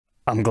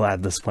I'm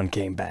glad this one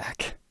came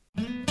back.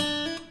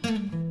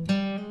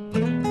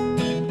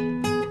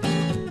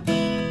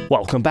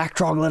 Welcome back,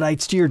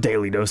 Troglodytes, to your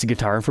daily dose of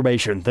guitar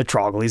information, the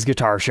Trogly's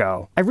Guitar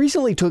Show. I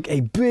recently took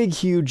a big,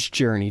 huge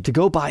journey to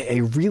go buy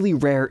a really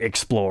rare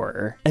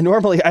Explorer. And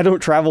normally I don't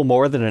travel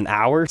more than an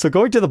hour, so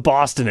going to the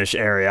Boston-ish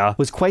area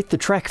was quite the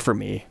trek for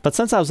me. But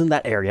since I was in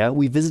that area,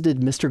 we visited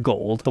Mr.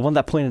 Gold, the one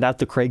that pointed out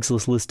the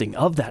Craigslist listing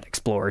of that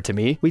Explorer to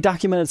me. We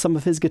documented some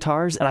of his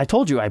guitars, and I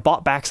told you I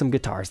bought back some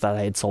guitars that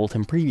I had sold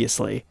him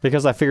previously,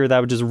 because I figured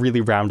that would just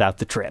really round out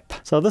the trip.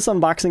 So this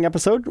unboxing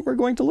episode, we're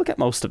going to look at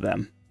most of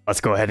them. Let's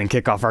go ahead and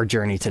kick off our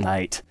journey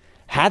tonight.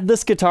 Had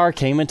this guitar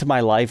came into my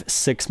life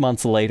 6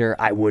 months later,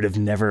 I would have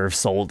never have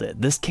sold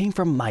it. This came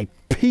from my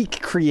peak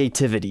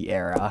creativity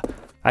era.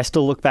 I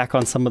still look back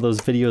on some of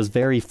those videos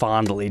very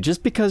fondly,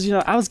 just because, you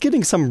know, I was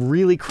getting some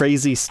really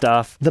crazy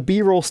stuff. The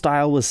B-roll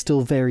style was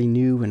still very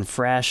new and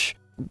fresh.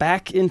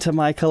 Back into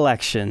my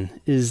collection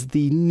is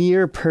the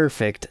near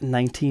perfect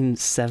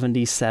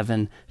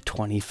 1977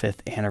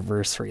 25th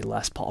anniversary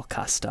Les Paul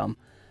Custom.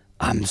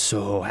 I'm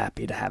so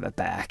happy to have it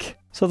back.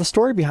 So the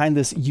story behind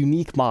this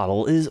unique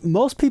model is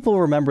most people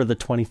remember the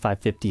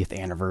 25-50th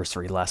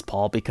anniversary Les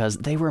Paul because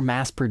they were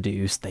mass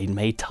produced, they'd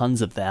made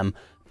tons of them,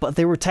 but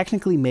they were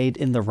technically made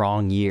in the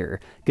wrong year.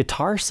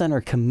 Guitar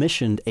Center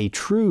commissioned a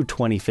true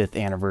 25th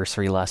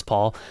anniversary Les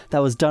Paul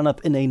that was done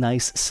up in a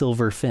nice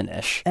silver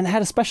finish, and it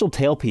had a special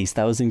tailpiece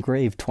that was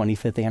engraved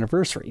 25th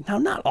anniversary. Now,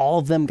 not all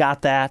of them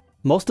got that.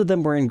 Most of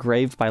them were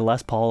engraved by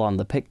Les Paul on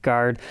the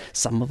pickguard.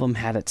 Some of them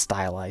had it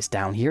stylized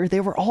down here. They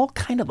were all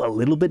kind of a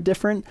little bit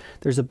different.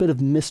 There's a bit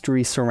of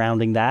mystery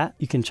surrounding that.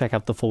 You can check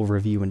out the full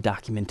review and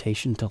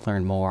documentation to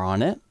learn more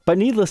on it. But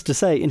needless to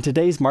say, in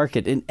today's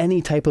market, in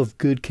any type of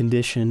good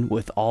condition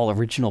with all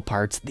original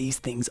parts, these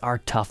things are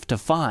tough to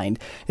find.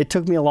 It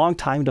took me a long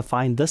time to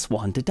find this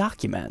one to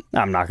document.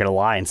 Now, I'm not going to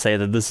lie and say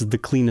that this is the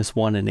cleanest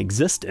one in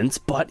existence,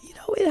 but you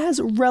know, it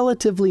has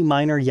relatively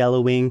minor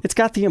yellowing. It's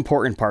got the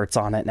important parts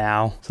on it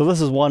now. So this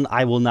is one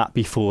I will not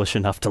be foolish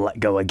enough to let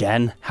go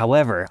again.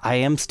 However, I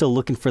am still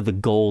looking for the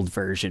gold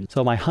version,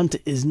 so my hunt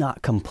is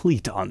not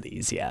complete on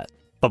these yet.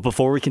 But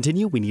before we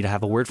continue, we need to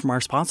have a word from our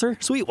sponsor,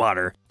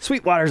 Sweetwater.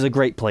 Sweetwater is a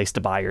great place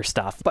to buy your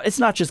stuff, but it's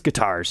not just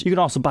guitars. You can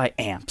also buy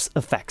amps,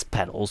 effects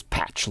pedals,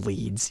 patch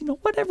leads, you know,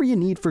 whatever you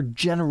need for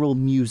general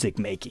music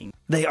making.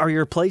 They are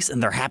your place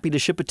and they're happy to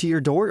ship it to your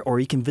door,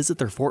 or you can visit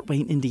their Fort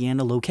Wayne,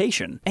 Indiana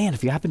location. And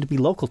if you happen to be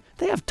local,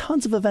 they have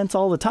tons of events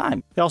all the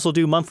time. They also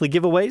do monthly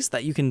giveaways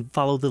that you can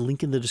follow the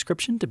link in the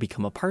description to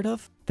become a part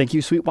of. Thank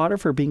you, Sweetwater,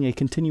 for being a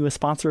continuous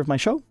sponsor of my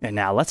show. And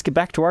now let's get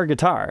back to our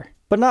guitar.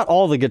 But not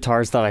all the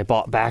guitars that I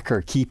bought back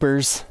are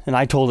keepers, and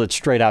I told it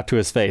straight out to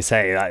his face,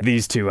 hey,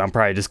 these two I'm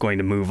probably just going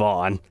to move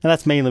on. And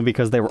that's mainly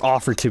because they were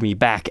offered to me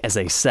back as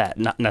a set,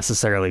 not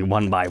necessarily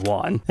one by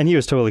one. And he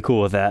was totally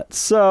cool with that.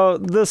 So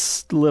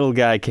this little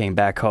guy came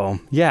back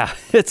home. Yeah,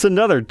 it's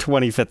another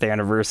 25th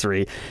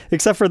anniversary,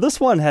 except for this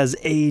one has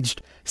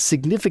aged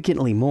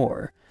significantly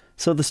more.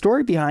 So the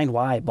story behind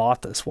why I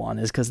bought this one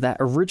is because that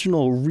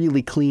original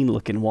really clean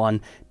looking one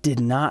did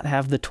not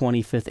have the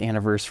 25th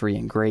anniversary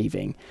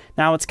engraving.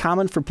 Now, it's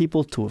common for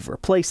people to have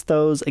replaced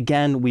those.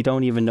 Again, we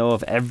don't even know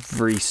if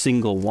every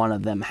single one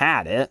of them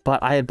had it,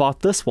 but I had bought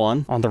this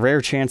one on the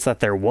rare chance that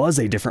there was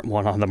a different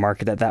one on the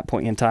market at that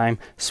point in time,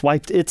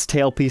 swiped its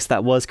tailpiece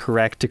that was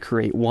correct to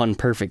create one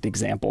perfect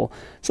example.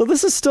 So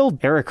this is still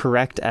era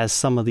correct as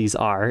some of these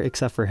are,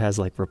 except for it has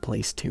like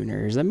replaced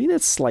tuners. I mean,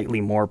 it's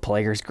slightly more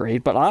player's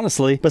grade, but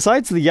honestly,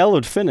 besides the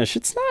yellowed finish,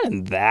 it's not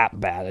in that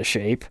bad a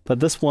shape. But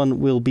this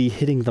one will be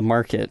hitting the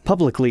market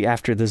publicly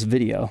after this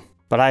video.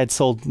 But I had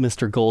sold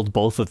Mr. Gold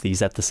both of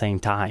these at the same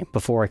time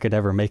before I could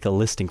ever make a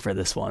listing for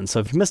this one. So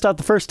if you missed out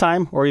the first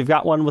time, or you've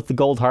got one with the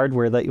gold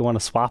hardware that you want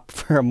to swap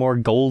for a more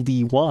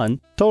goldy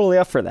one, totally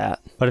up for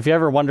that. But if you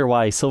ever wonder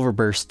why silver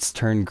bursts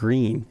turn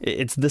green,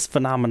 it's this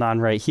phenomenon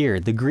right here.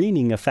 The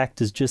greening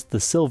effect is just the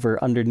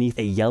silver underneath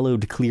a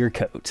yellowed clear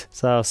coat.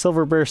 So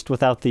silver burst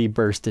without the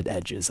bursted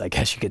edges, I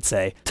guess you could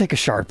say. Take a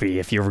Sharpie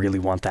if you really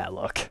want that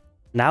look.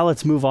 Now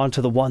let's move on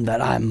to the one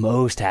that I'm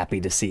most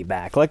happy to see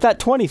back. Like, that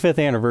 25th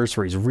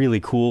anniversary is really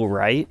cool,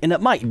 right? And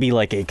it might be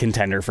like a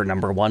contender for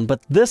 #1,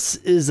 but this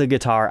is a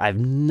guitar I've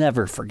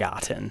never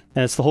forgotten.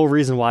 And it's the whole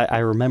reason why I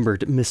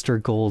remembered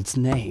Mr. Gold's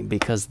name,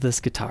 because this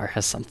guitar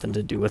has something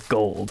to do with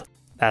gold.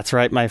 That's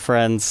right, my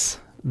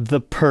friends.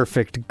 The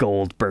perfect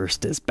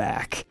Goldburst is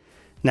back.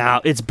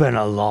 Now, it's been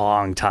a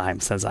long time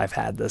since I've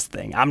had this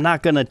thing. I'm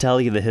not going to tell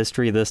you the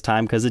history this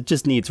time because it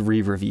just needs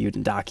re-reviewed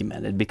and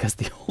documented because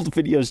the old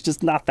video is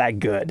just not that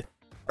good.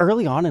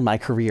 Early on in my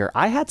career,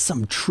 I had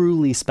some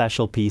truly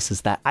special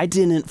pieces that I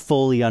didn't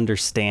fully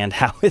understand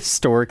how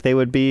historic they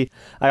would be.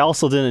 I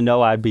also didn't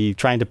know I'd be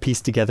trying to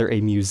piece together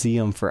a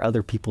museum for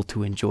other people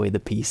to enjoy the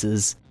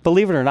pieces.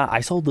 Believe it or not,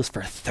 I sold this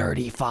for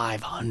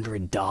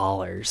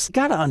 $3,500. You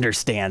gotta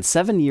understand,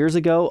 7 years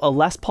ago, a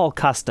Les Paul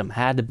Custom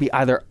had to be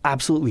either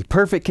absolutely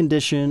perfect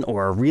condition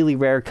or a really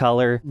rare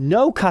color.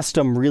 No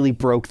custom really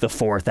broke the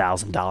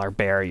 $4,000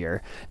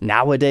 barrier.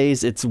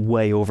 Nowadays, it's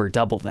way over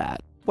double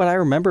that. what I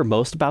remember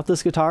most about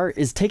this guitar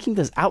is taking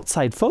this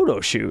outside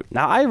photo shoot.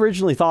 Now, I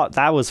originally thought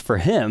that was for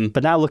him,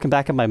 but now looking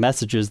back at my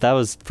messages, that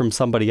was from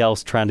somebody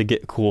else trying to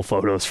get cool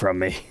photos from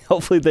me.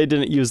 Hopefully they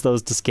didn't use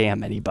those to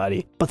scam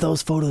anybody. But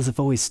those photos have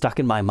always stuck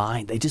in my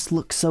mind. They just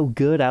look so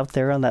good out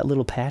there on that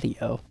little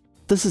patio.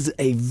 This is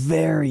a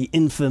very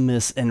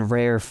infamous and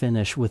rare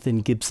finish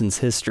within Gibson's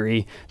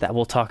history that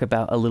we'll talk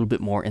about a little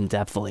bit more in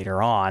depth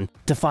later on.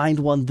 To find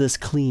one this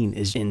clean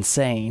is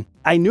insane.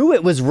 I knew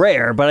it was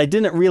rare, but I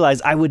didn't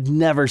realize I would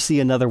never see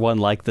another one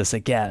like this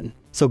again.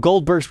 So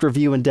Goldburst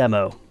review and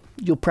demo.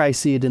 You'll probably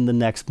see it in the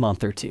next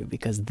month or two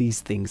because these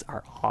things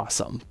are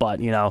awesome. But,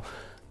 you know,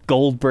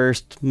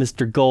 Goldburst,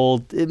 Mr.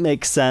 Gold, it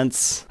makes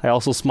sense. I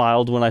also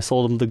smiled when I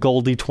sold him the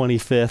Goldie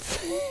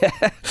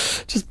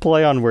 25th. Just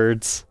play on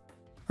words.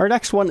 Our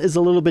next one is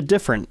a little bit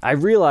different. I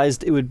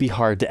realized it would be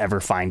hard to ever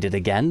find it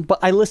again, but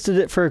I listed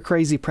it for a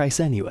crazy price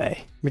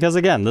anyway. Because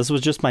again, this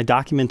was just my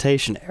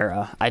documentation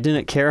era. I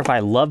didn't care if I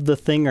loved the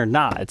thing or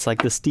not. It's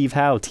like the Steve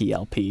Howe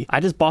TLP.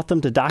 I just bought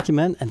them to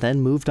document and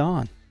then moved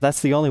on.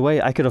 That's the only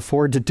way I could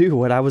afford to do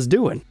what I was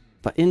doing.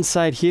 But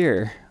inside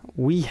here,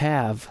 we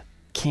have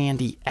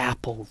Candy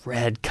Apple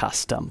Red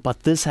Custom,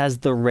 but this has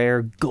the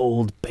rare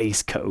gold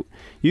base coat.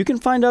 You can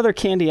find other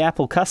Candy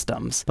Apple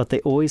customs, but they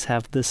always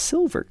have the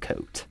silver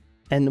coat.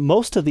 And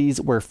most of these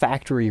were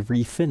factory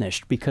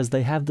refinished because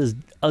they have this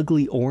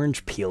ugly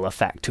orange peel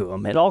effect to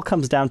them. It all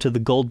comes down to the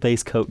gold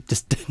base coat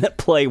just didn't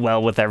play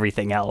well with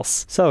everything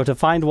else. So to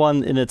find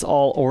one in its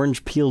all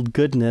orange peeled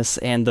goodness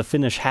and the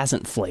finish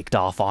hasn't flaked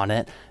off on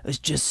it is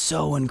just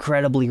so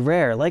incredibly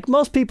rare. Like,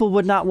 most people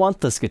would not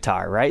want this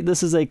guitar, right?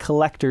 This is a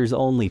collector's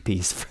only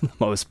piece for the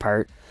most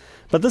part.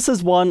 But this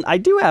is one, I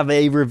do have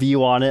a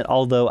review on it,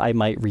 although I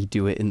might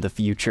redo it in the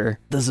future.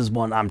 This is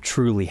one I'm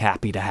truly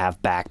happy to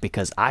have back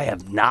because I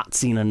have not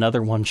seen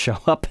another one show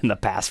up in the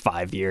past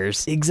 5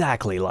 years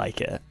exactly like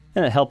it.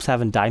 And it helps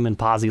having diamond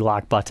posi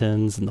lock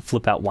buttons and the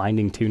flip out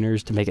winding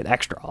tuners to make it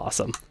extra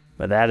awesome.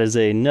 But that is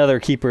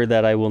another keeper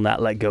that I will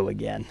not let go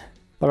again.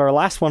 But our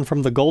last one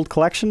from the Gold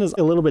collection is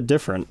a little bit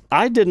different.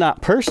 I did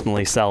not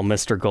personally sell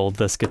Mr. Gold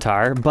this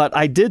guitar, but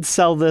I did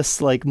sell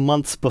this like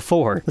months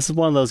before. This is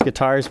one of those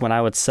guitars when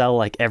I would sell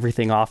like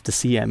everything off to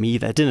CME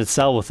that didn't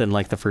sell within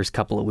like the first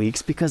couple of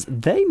weeks because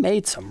they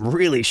made some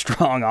really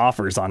strong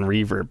offers on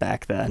Reverb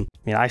back then. I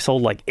mean, I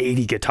sold like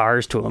 80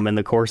 guitars to them in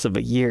the course of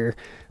a year.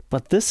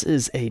 But this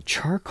is a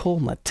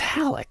charcoal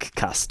metallic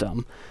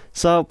custom.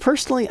 So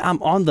personally,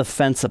 I'm on the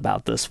fence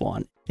about this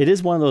one. It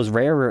is one of those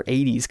rarer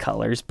 80s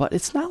colors, but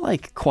it's not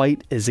like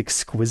quite as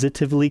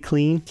exquisitively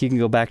clean. You can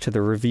go back to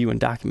the review and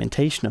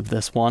documentation of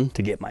this one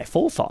to get my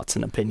full thoughts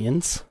and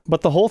opinions.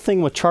 But the whole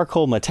thing with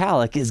charcoal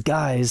metallic is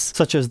guys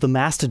such as the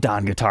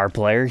Mastodon guitar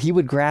player, he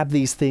would grab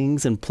these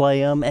things and play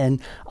them, and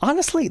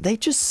honestly, they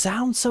just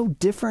sound so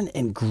different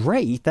and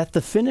great that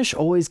the finish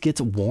always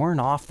gets worn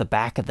off the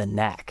back of the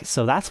neck.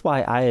 So that's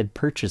why I had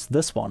purchased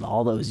this one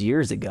all those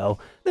years ago.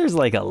 There's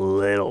like a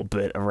little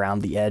bit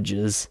around the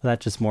edges.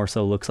 That just more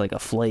so looks like a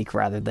flake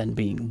rather than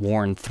being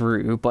worn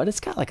through, but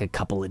it's got like a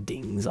couple of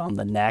dings on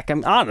the neck. I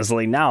mean,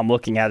 honestly, now I'm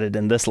looking at it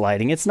in this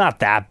lighting, it's not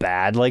that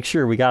bad. Like,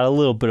 sure, we got a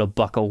little bit of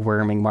buckle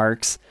worming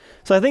marks.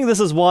 So I think this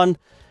is one,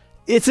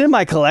 it's in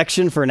my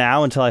collection for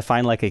now until I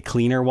find like a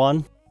cleaner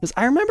one. Because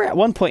I remember at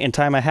one point in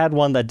time I had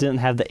one that didn't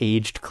have the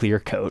aged clear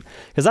coat.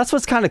 Because that's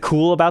what's kind of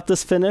cool about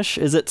this finish,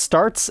 is it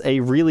starts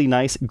a really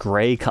nice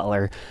gray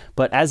color,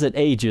 but as it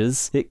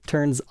ages, it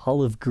turns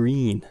olive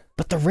green.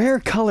 But the rare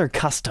color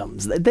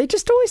customs, they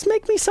just always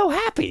make me so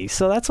happy.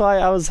 So that's why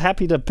I was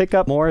happy to pick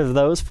up more of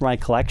those for my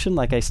collection.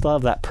 Like, I still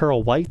have that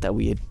pearl white that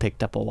we had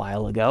picked up a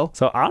while ago.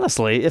 So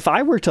honestly, if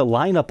I were to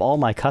line up all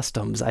my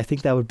customs, I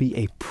think that would be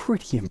a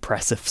pretty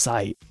impressive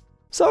sight.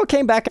 So it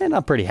came back and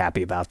I'm pretty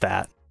happy about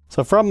that.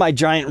 So from my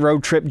giant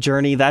road trip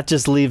journey, that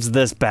just leaves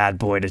this bad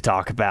boy to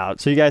talk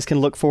about. So you guys can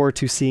look forward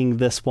to seeing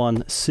this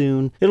one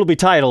soon. It'll be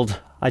titled,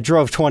 I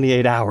Drove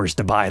 28 Hours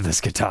to Buy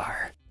This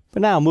Guitar.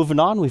 But now, moving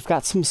on, we've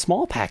got some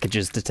small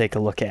packages to take a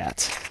look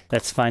at.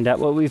 Let's find out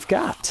what we've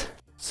got.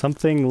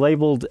 Something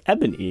labeled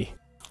Ebony.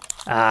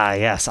 Ah,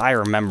 yes, I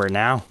remember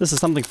now. This is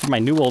something from my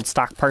new old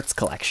stock parts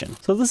collection.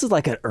 So this is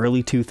like an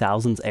early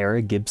 2000s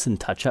era Gibson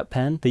touch-up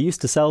pen. They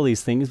used to sell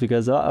these things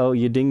because, uh-oh,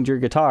 you dinged your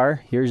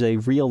guitar. Here's a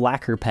real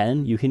lacquer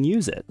pen. You can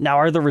use it. Now,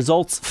 are the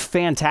results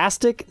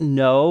fantastic?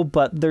 No,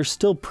 but they're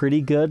still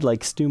pretty good. Like,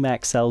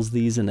 StewMac sells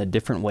these in a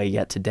different way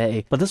yet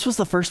today. But this was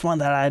the first one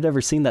that I'd ever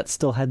seen that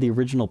still had the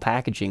original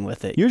packaging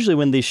with it. Usually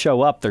when these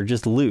show up, they're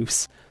just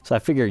loose. So I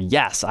figured,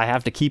 yes, I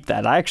have to keep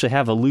that. I actually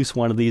have a loose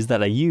one of these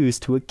that I use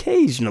to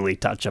occasionally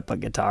touch up a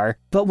guitar.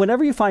 But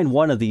whenever you find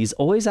one of these,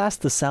 always ask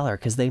the seller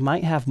because they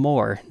might have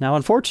more. Now,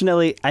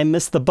 unfortunately, I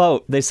missed the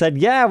boat. They said,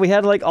 yeah, we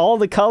had like all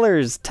the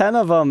colors, 10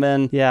 of them.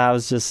 And yeah, I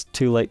was just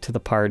too late to the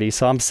party.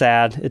 So I'm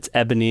sad. It's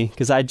Ebony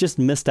because I just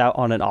missed out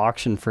on an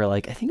auction for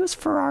like, I think it was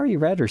Ferrari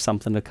Red or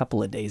something a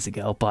couple of days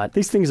ago. But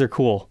these things are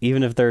cool,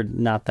 even if they're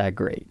not that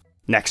great.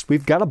 Next,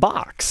 we've got a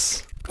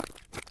box.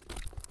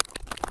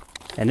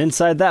 And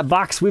inside that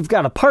box, we've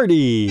got a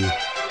party.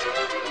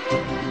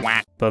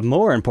 But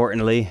more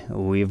importantly,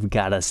 we've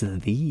got us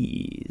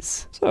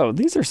these. So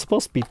these are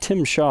supposed to be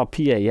Tim Shaw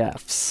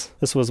PAFs.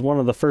 This was one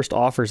of the first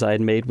offers I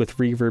had made with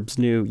Reverb's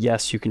new,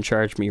 yes, you can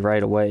charge me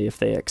right away if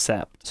they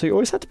accept. So you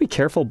always have to be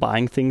careful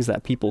buying things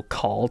that people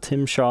call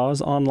Tim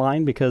Shaws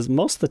online, because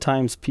most of the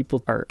times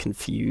people are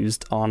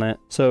confused on it.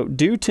 So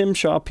do Tim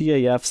Shaw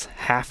PAFs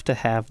have to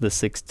have the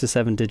 6 to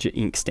 7 digit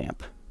ink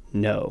stamp?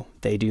 No,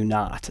 they do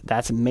not.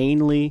 That's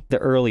mainly the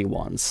early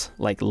ones.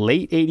 Like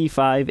late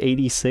 85,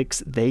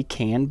 86, they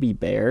can be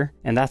bare.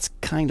 And that's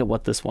kind of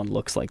what this one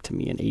looks like to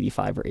me, an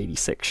 85 or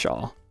 86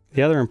 Shaw.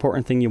 The other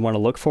important thing you want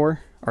to look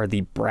for are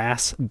the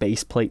brass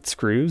base plate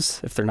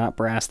screws. If they're not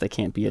brass, they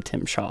can't be a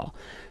Tim Shaw.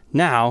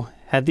 Now,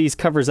 had these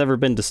covers ever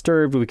been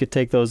disturbed, we could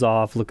take those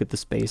off, look at the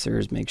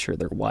spacers, make sure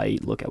they're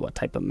white, look at what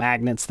type of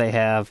magnets they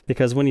have.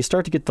 Because when you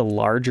start to get the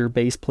larger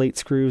base plate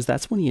screws,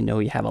 that's when you know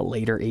you have a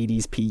later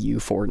 80s PU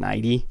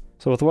 490.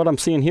 So with what I'm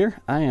seeing here,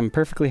 I am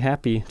perfectly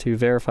happy to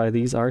verify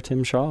these are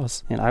Tim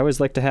Shaws. And I always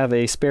like to have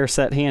a spare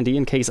set handy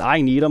in case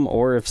I need them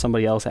or if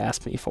somebody else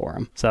asks me for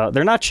them. So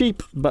they're not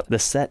cheap, but the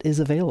set is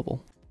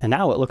available. And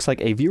now it looks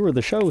like a viewer of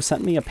the show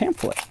sent me a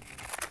pamphlet.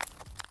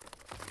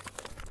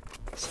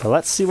 So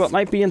let's see what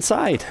might be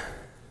inside.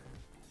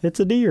 It's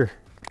a deer.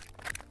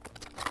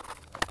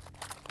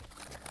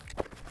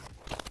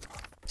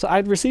 So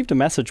I'd received a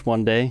message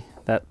one day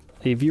that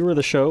a viewer of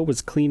the show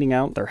was cleaning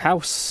out their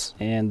house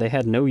and they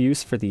had no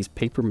use for these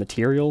paper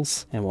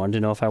materials and wanted to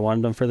know if I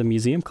wanted them for the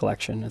museum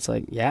collection. It's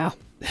like, yeah,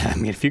 I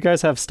mean, if you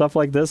guys have stuff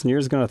like this and you're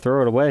just going to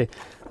throw it away,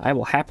 I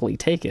will happily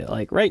take it.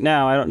 Like right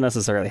now, I don't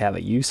necessarily have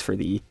a use for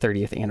the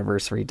 30th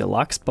anniversary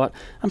deluxe, but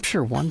I'm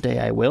sure one day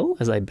I will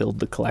as I build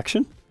the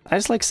collection. I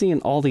just like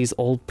seeing all these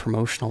old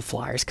promotional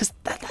flyers because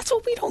that's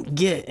what we don't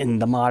get in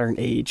the modern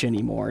age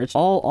anymore. It's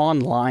all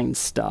online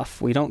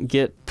stuff. We don't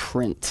get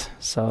print.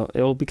 So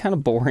it will be kind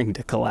of boring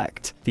to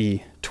collect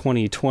the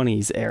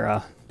 2020s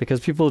era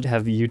because people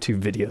have YouTube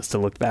videos to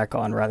look back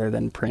on rather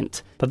than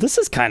print. But this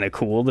is kind of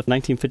cool, the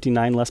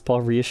 1959 Les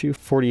Paul reissue,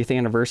 40th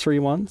anniversary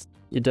ones.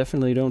 You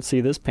definitely don't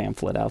see this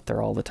pamphlet out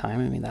there all the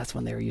time. I mean, that's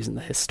when they were using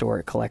the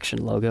historic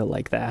collection logo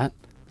like that.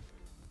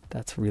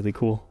 That's really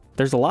cool.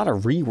 There's a lot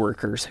of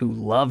reworkers who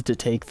love to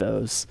take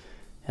those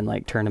and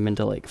like turn them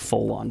into like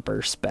full-on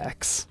burst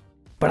specs.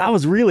 But I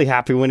was really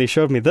happy when he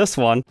showed me this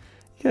one.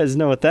 You guys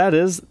know what that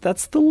is?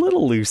 That's the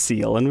little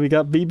Lucille, and we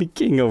got B.B.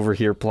 King over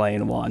here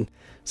playing one.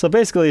 So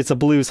basically it's a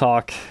blues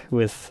hawk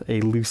with a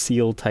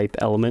Lucille type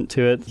element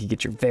to it. You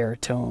get your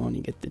baritone,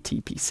 you get the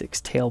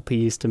TP6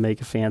 tailpiece to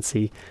make it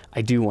fancy.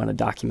 I do want to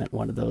document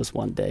one of those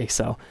one day,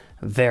 so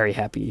I'm very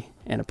happy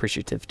and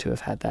appreciative to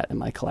have had that in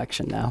my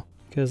collection now,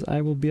 because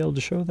I will be able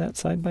to show that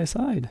side by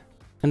side.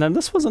 And then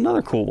this was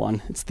another cool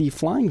one. It's the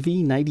Flying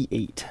V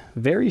 98.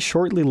 Very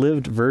shortly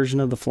lived version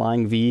of the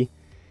Flying V.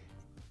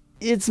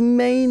 It's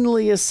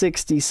mainly a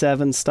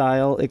 67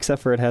 style,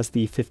 except for it has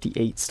the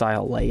 58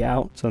 style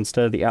layout. So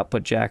instead of the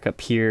output jack up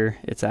here,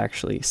 it's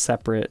actually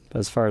separate.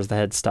 As far as the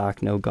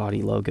headstock, no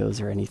gaudy logos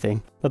or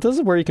anything. But this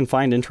is where you can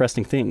find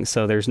interesting things.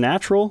 So there's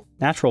natural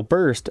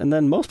burst, and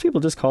then most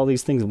people just call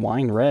these things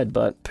wine red,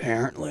 but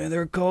apparently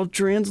they're called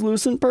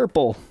translucent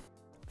purple.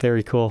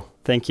 Very cool.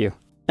 Thank you.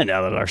 And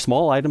now that our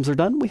small items are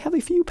done, we have a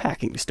few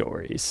packing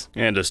stories.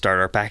 And to start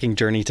our packing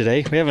journey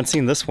today, we haven't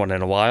seen this one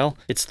in a while.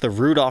 It's the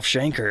Rudolf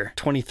Schenker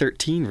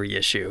 2013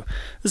 reissue.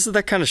 This is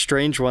that kind of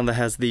strange one that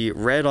has the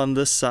red on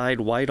this side,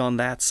 white on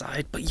that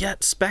side, but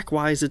yet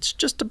spec-wise, it's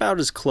just about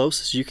as close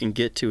as you can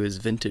get to his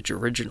vintage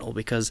original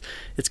because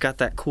it's got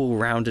that cool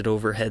rounded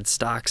overhead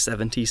stock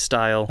 70s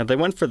style. And they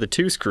went for the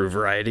 2-screw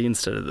variety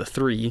instead of the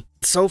 3.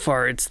 So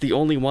far, it's the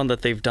only one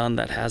that they've done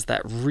that has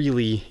that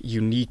really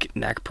unique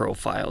neck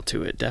profile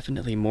to it.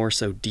 Definitely more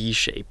so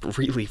D-shape,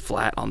 really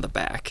flat on the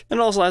back. And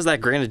it also has that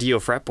Granadio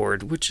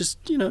fretboard, which is,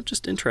 you know,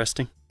 just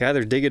interesting. You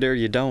either dig it or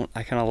you don't.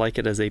 I kind of like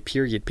it as a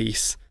period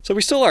piece. So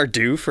we still are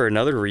due for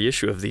another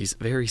reissue of these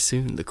very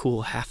soon. The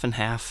cool half and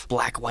half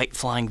black-white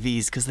Flying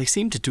Vs, because they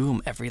seem to do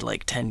them every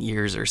like 10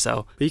 years or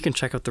so. But you can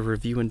check out the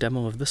review and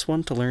demo of this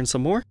one to learn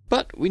some more.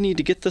 But we need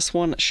to get this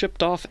one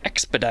shipped off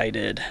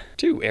expedited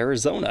to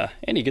Arizona.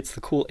 And he gets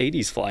the cool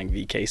 80s Flying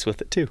V case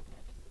with it too.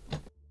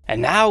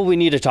 And now we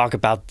need to talk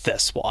about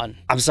this one.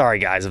 I'm sorry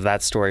guys if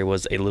that story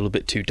was a little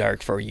bit too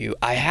dark for you.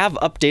 I have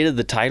updated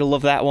the title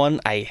of that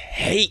one. I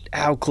hate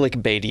how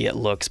clickbaity it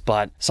looks,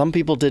 but some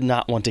people did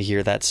not want to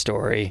hear that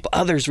story. But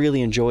others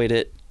really enjoyed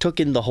it. Took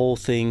in the whole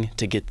thing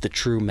to get the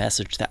true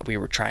message that we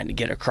were trying to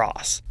get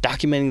across,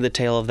 documenting the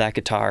tale of that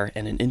guitar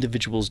and an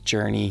individual's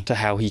journey to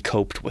how he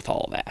coped with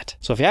all that.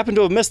 So if you happen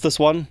to have missed this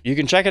one, you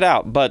can check it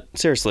out, but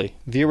seriously,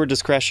 viewer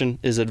discretion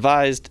is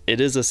advised. It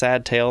is a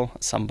sad tale.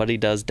 Somebody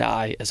does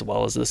die as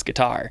well as this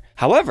guitar.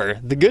 However,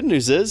 the good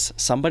news is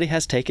somebody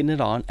has taken it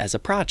on as a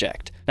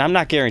project. Now, I'm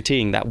not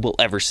guaranteeing that we'll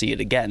ever see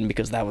it again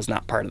because that was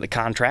not part of the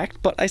contract,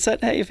 but I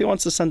said, hey, if he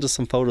wants to send us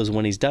some photos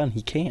when he's done,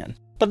 he can.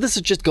 But this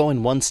is just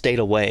going one state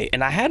away,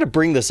 and I had to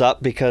bring this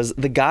up because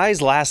the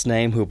guy's last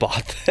name who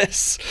bought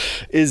this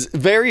is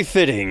very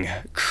fitting,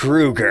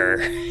 Kruger.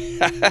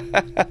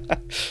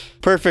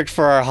 Perfect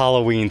for our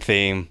Halloween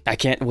theme. I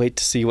can't wait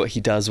to see what he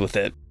does with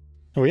it.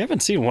 We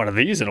haven't seen one of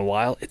these in a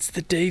while. It's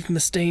the Dave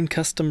Mustaine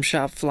Custom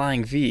Shop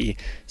Flying V.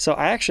 So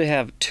I actually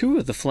have 2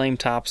 of the flame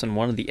tops and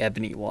 1 of the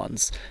ebony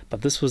ones,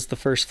 but this was the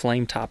first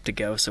flame top to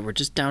go, so we're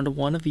just down to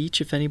 1 of each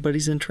if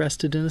anybody's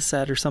interested in a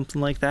set or something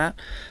like that.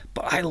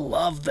 But I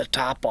love the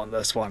top on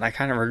this one. I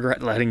kind of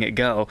regret letting it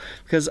go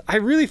because I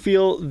really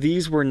feel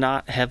these were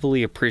not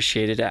heavily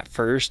appreciated at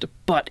first,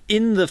 but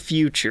in the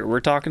future, we're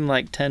talking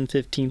like 10,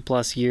 15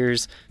 plus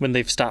years when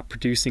they've stopped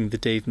producing the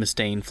Dave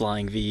Mustaine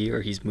Flying V,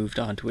 or he's moved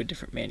on to a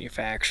different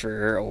manufacturer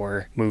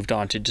or moved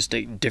on to just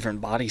a different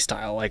body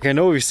style. Like, I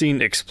know we've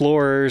seen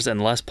Explorers and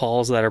Les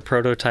Pauls that are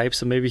prototypes,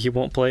 so maybe he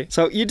won't play.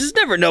 So you just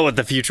never know what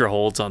the future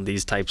holds on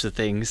these types of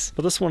things.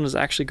 But this one is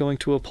actually going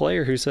to a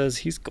player who says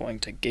he's going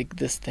to gig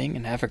this thing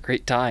and have a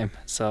great time.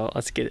 So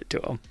let's get it to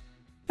him.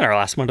 And our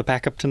last one to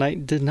pack up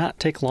tonight did not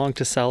take long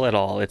to sell at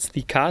all. It's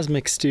the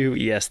Cosmic Stew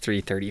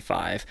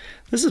ES335.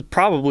 This is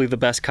probably the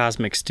best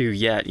Cosmic Stew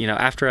yet. You know,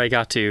 after I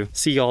got to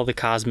see all the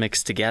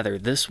Cosmics together,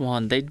 this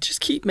one, they just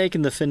keep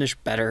making the finish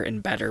better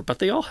and better, but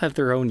they all have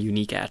their own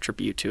unique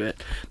attribute to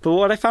it. But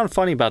what I found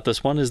funny about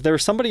this one is there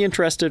was somebody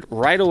interested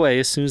right away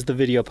as soon as the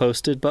video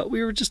posted, but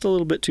we were just a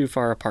little bit too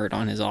far apart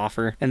on his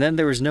offer. And then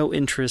there was no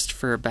interest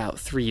for about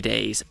 3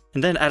 days.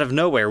 And then out of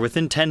nowhere,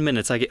 within 10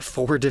 minutes, I get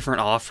 4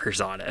 different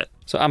offers on it.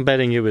 So I'm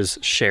betting it was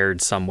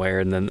shared somewhere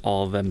and then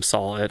all of them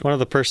saw it. One of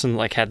the person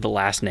like had the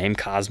last name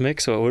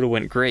Cosmic, so it would have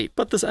went great.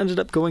 But this ended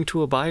up going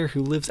to a buyer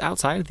who lives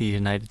outside of the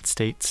United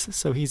States,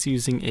 so he's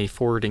using a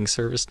forwarding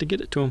service to get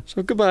it to him.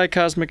 So goodbye,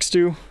 Cosmic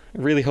Stew.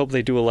 I really hope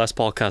they do a Les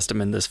Paul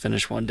custom in this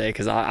finish one day,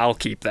 because I'll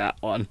keep that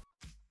one.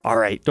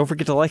 Alright, don't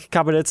forget to like,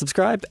 comment, and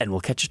subscribe, and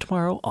we'll catch you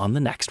tomorrow on the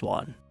next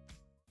one.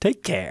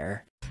 Take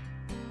care.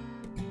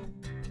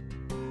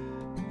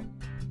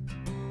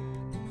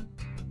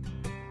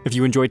 If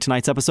you enjoyed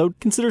tonight's episode,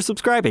 consider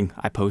subscribing.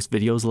 I post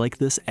videos like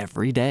this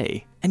every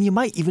day. And you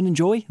might even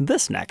enjoy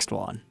this next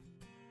one.